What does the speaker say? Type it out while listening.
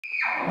See?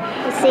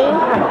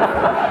 I'm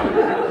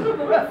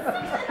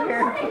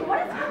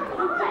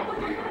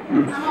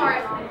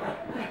alright, Mom.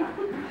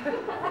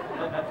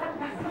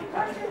 Of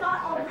course you're not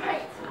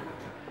alright.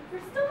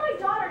 You're still my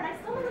daughter, and I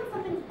still know that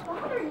something's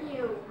bothering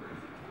you.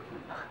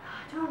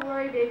 Don't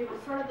worry, baby.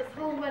 We'll sort of this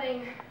whole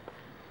wedding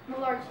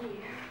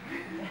malarkey.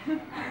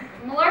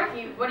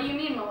 Malarkey? What do you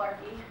mean,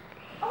 malarkey?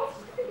 Oh, it's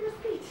just a figure of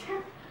speech.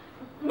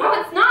 No,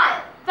 it's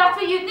not. That's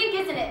what you think,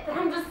 isn't it? That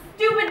I'm just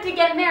stupid to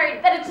get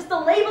married, that it's just a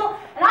label,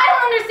 and I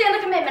don't understand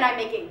the commitment I'm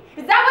making.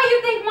 Is that what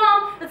you think,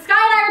 Mom? That Sky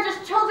and I are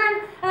just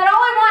children, and that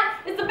all I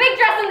want is the big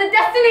dress and the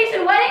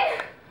destination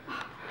wedding?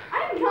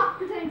 I am not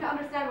pretending to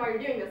understand why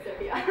you're doing this,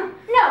 Sophia.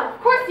 No, of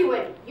course you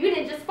wouldn't. You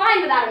did just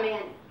fine without a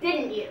man,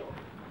 didn't you?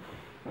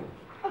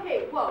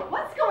 Okay, whoa,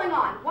 what's going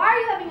on? Why are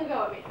you having a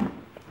go at me?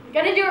 I'm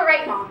gonna do it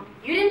right, Mom.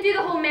 You didn't do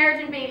the whole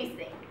marriage and babies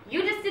thing.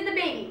 You just did the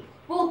baby.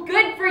 Well,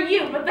 good for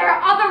you, but there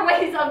are other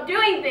ways of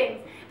doing things.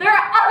 There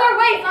are other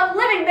ways of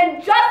living than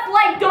just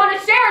like Donna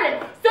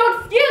Sheridan. So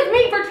excuse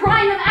me for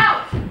trying them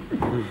out.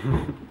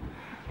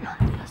 You're not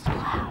supposed to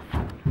laugh.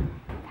 That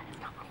is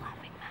not a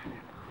laughing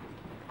matter,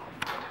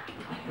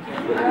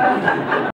 Mom.